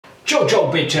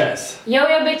Jojo bitches!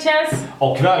 Jojo bitches!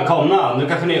 Och välkomna! Nu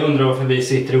kanske ni undrar varför vi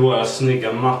sitter i våra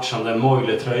snygga matchande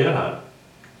emoji-tröjor här.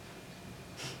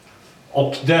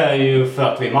 Och det är ju för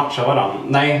att vi matchar varandra.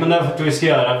 Nej, men det är för att vi ska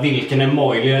göra vilken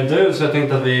emoji är du. Så jag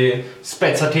tänkte att vi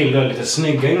spetsar till det lite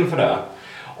snygga inför det.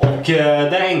 Och det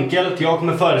är enkelt. Jag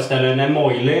kommer föreställa en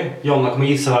emoji. Jonna kommer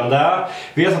gissa vad det är.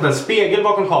 Vi har satt en spegel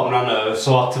bakom kameran nu.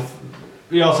 Så att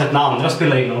jag har sett när andra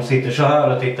spelar in och sitter så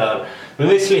här och tittar. Men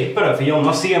vi slipper det, för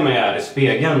Jonna ser mig här i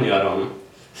spegeln, gör hon.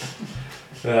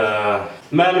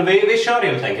 Men vi kör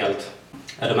helt enkelt.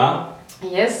 Är du med?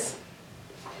 Yes.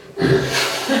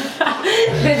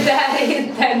 Det där är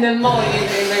inte en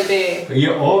emoji, men det...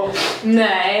 Ja.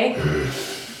 Nej.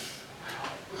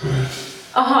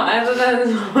 Jaha, alltså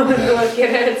den som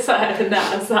råkar ut så här i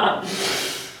näsan.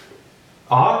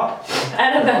 Ja.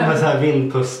 Är det den? Med så här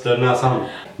vindpuster näsan.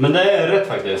 Men det är rätt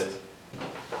faktiskt.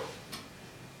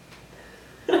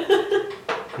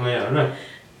 Vad gör du?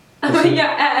 Men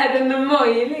jag är en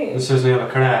emoji. Du ser ut som en jävla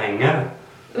klädhängare.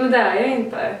 Men det är jag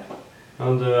inte.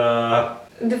 Ja,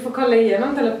 Du får kolla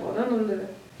igenom telefonen om du...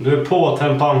 Du är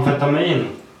påtänd på amfetamin.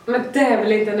 Men det är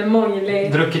väl inte en emoji?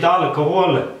 Druckit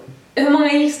alkohol. Hur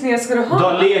många gissningar ska du ha? Du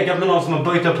har legat med någon som har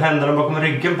böjt upp händerna bakom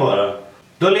ryggen på dig.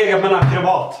 Du har legat med en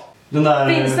akrobat. Den där...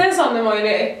 Finns det en sån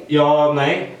emoji? Ja,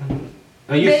 nej.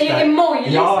 Ja, just det är ju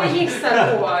emoji som vi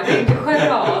gissar på. Det är inte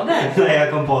charader. Nej,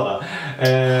 jag kom på det.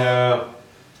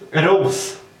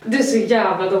 Ros. Du är så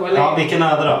jävla dålig. Ja, vilken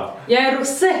är det då? Jag är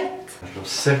rosett.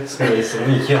 Rosett ska jag visa.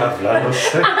 En jävla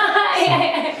rosett.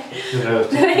 Nej,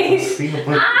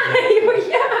 vad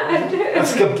gör du? Jag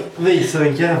ska visa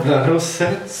en jävla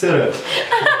rosett, ser du.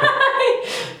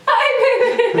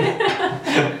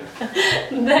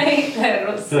 Nej, det är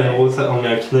rosett. Om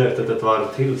jag har knutit ett varv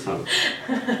till sen.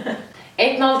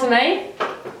 1-0 till mig.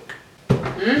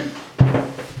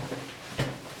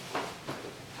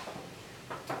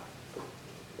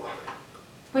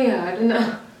 Vad gör du nu?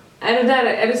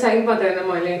 Är du säker på att det är en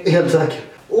emoji? Helt säker.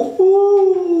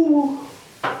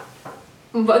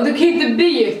 Du kan ju inte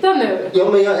byta nu. Ja,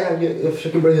 men jag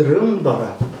försöker bli rund bara.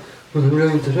 Men nu blir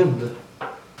jag inte rund.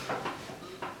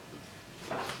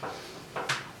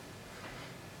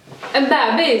 En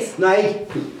bebis? Nej.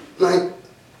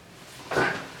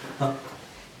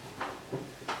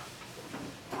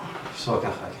 Så kanske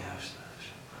jag kan göra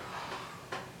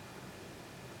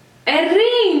det. En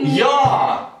ring!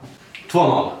 Ja!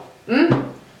 2-0.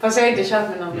 Fast jag har inte kört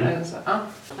med någon än så. Ja,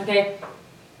 okej.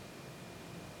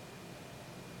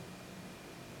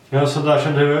 Ja, så där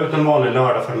ser du ut en vanlig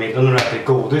lördag förmiddag när du äter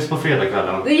godis på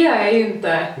fredagskvällen. Det gör jag ju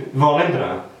inte. Var det inte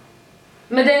det?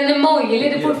 Men det är en emoji,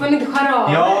 det är fortfarande inte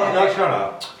charader. Ja, jag kör det.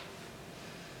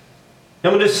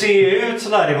 Ja, men du ser ju ut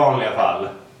sådär i vanliga fall.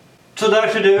 Så där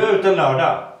ser du ut en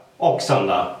lördag. Och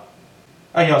söndag.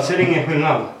 Ja, jag ser ingen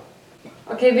skillnad.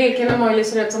 Okej, vilken emoji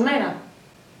ser ut som mig då?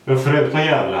 Men förutom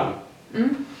jävlen.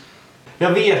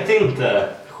 Jag vet inte.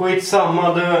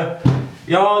 Skitsamma, du.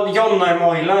 Ja,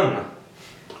 Jonna-emojilen.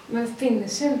 Men det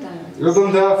finns ju inte här. Ja,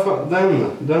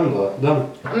 den då. Den.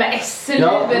 Men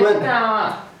sluta!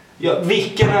 Ja,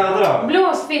 vilken är det då?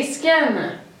 Blåsfisken.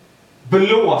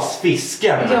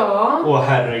 Blåsfisken? Ja. Åh,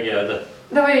 herregud.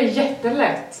 Det var ju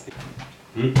jättelätt.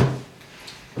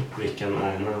 Vilken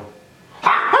är det?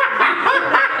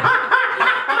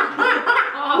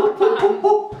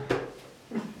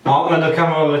 Ja, men då kan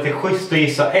man vara lite schysst och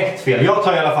gissa ett fel. Jag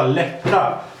tar i alla fall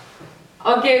lätta.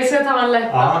 Okej, så jag tar en lätta.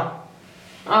 Ja.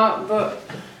 Ja, då...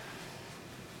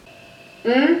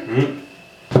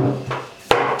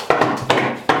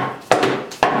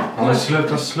 Ja, men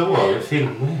sluta slå, vi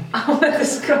filmar ju. Ja, men det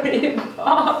ska ju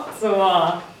vara så.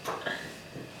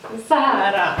 Så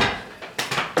här.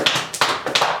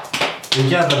 En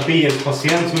jävla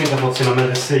bilpatient som inte har fått sina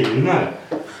mediciner.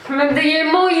 Men det är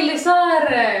ju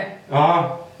mojlisar.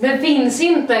 Ja. Det finns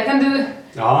inte, kan du...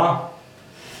 Ja.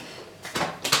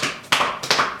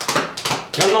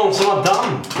 Ja, någon som har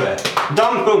damp.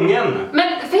 Dampungen.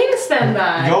 Men finns den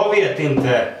där? Jag vet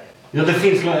inte. Ja, det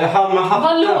finns... Han med hatten.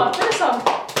 Vad låter det som?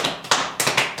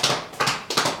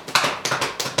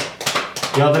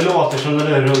 Ja, det låter som när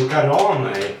du runkar av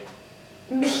mig.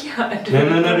 Det gör du. Nej,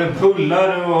 men när du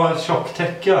pullar och har ett tjockt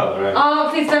täcke över det.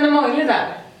 Ja, finns det en emoji där?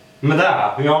 Men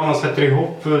där, ja, man sätter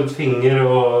ihop ett finger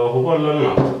och hål eller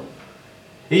något.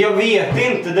 Jag vet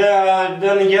inte, det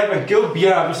är en jävla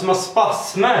gubbjävel som har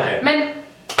spasmer. Men...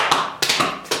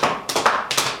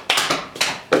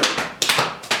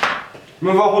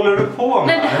 Men vad håller du på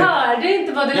med? Men hörde du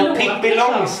inte vad det låter Pippi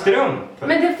Långstrump.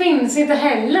 Men det finns inte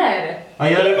heller. Ja,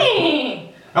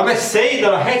 Ja men säg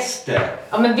då hästen.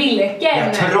 Ja men vilken?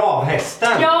 Ja,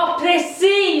 travhästen. Ja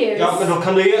precis. Ja men då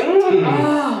kan du ju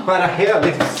bara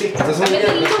härligt sitta som men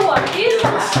det låter ju så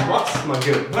här.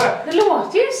 Spasmagubbe. Det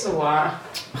låter ju så.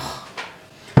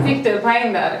 Fick du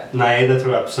poäng där? Nej, det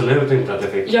tror jag absolut inte att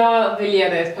jag fick. Jag vill ge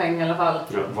dig ett poäng i alla fall.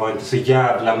 Jag var inte så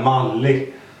jävla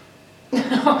mallig.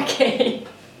 Okej.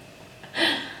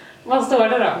 Vad står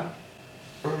det då?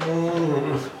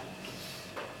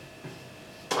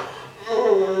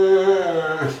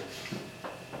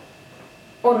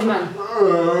 Ormen.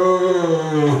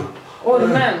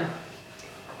 Ormen.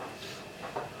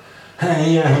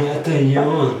 Hej, jag heter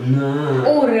Jonna.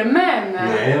 Ormen?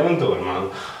 Nej, jag var inte ormen.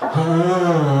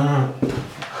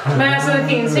 Men alltså det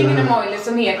finns ingen emoji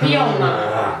som heter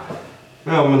Jonna.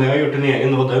 Ja, men jag har gjort en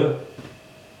egen, det var du.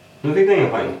 Nu fick du ingen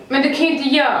poäng. Men du kan ju inte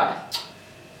göra.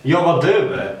 Jag var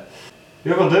du.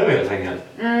 Jag var du helt enkelt.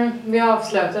 Vi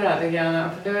avslutar det här lite grann.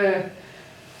 För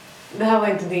det här var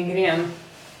inte din gren.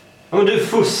 Ja, men du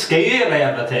fuskar ju hela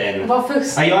jävla tiden. Vad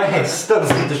fuskar? Ja, jag är hästen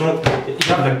som sitter som en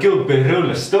jävla gubbe i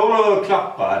rullstol och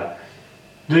klappar.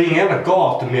 Du är ingen jävla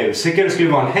gatumusiker, du skulle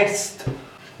ju vara en häst.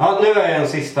 Ja, nu är jag en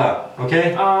sista, okej?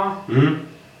 Okay? Ja.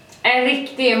 En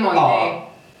riktig emoji. Ja.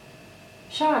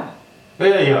 Kör.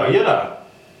 Jag gör ju det.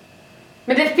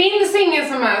 Men det finns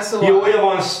ingen som är så. Jo, jag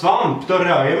var en svamp, då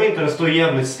rör jag mig inte, den står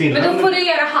jävligt stilla. Men då får du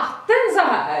göra hatten så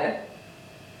här.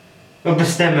 Då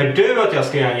bestämmer du att jag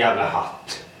ska göra en jävla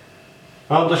hatt?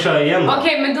 Ja, då kör jag igen då.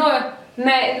 Okej, men då...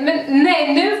 Nej,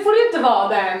 nu får du inte vara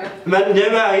den. Men nu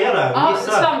är jag där, Ja,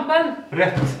 gissa. svampen.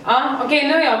 Rätt. Ja, okej,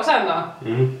 nu är jag också en då.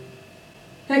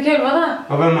 Hur kul var det?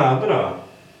 Ja, vem är det då?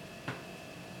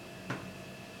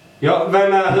 Ja,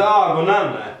 vem är det ögonen?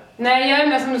 Nej, jag är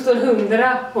med som det står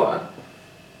 100 på.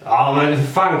 Ja, men hur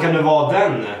fan kan du vara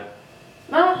den?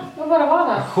 Ja, det bara var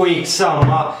det.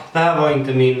 Skitsamma. Det här var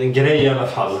inte min grej i alla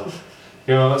fall.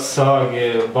 Jag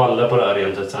sög balle på det här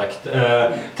rent ut sagt.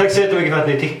 Tack så jättemycket för att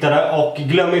ni tittade och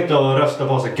glöm inte att rösta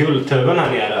på oss guldtuben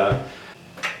här nere.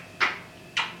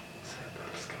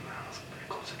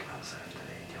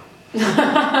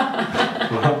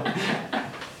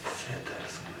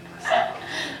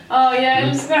 Ja, jag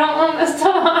älskar honom mest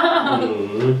av allt.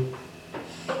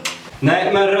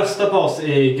 Nej, men rösta på oss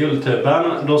i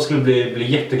guldtuben. Då skulle vi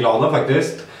bli jätteglada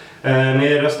faktiskt.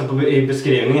 Ni röstar i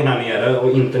beskrivningen här nere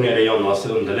och inte nere i Jonas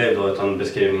underliv då, utan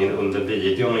beskrivningen under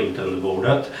videon och inte under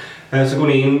bordet. Så går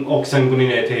ni in och sen går ni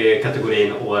ner till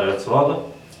kategorin årets vad?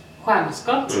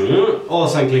 Stjärnskott. Och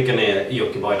sen klickar ni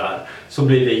Jockiboi där. Så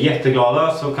blir vi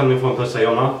jätteglada, så kan ni få en puss av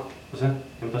Jonna. Och sen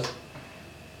en puss.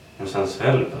 En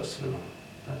sensuell puss.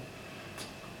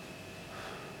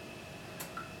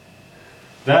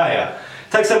 Där ja.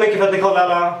 Tack så mycket för att ni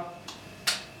kollade alla.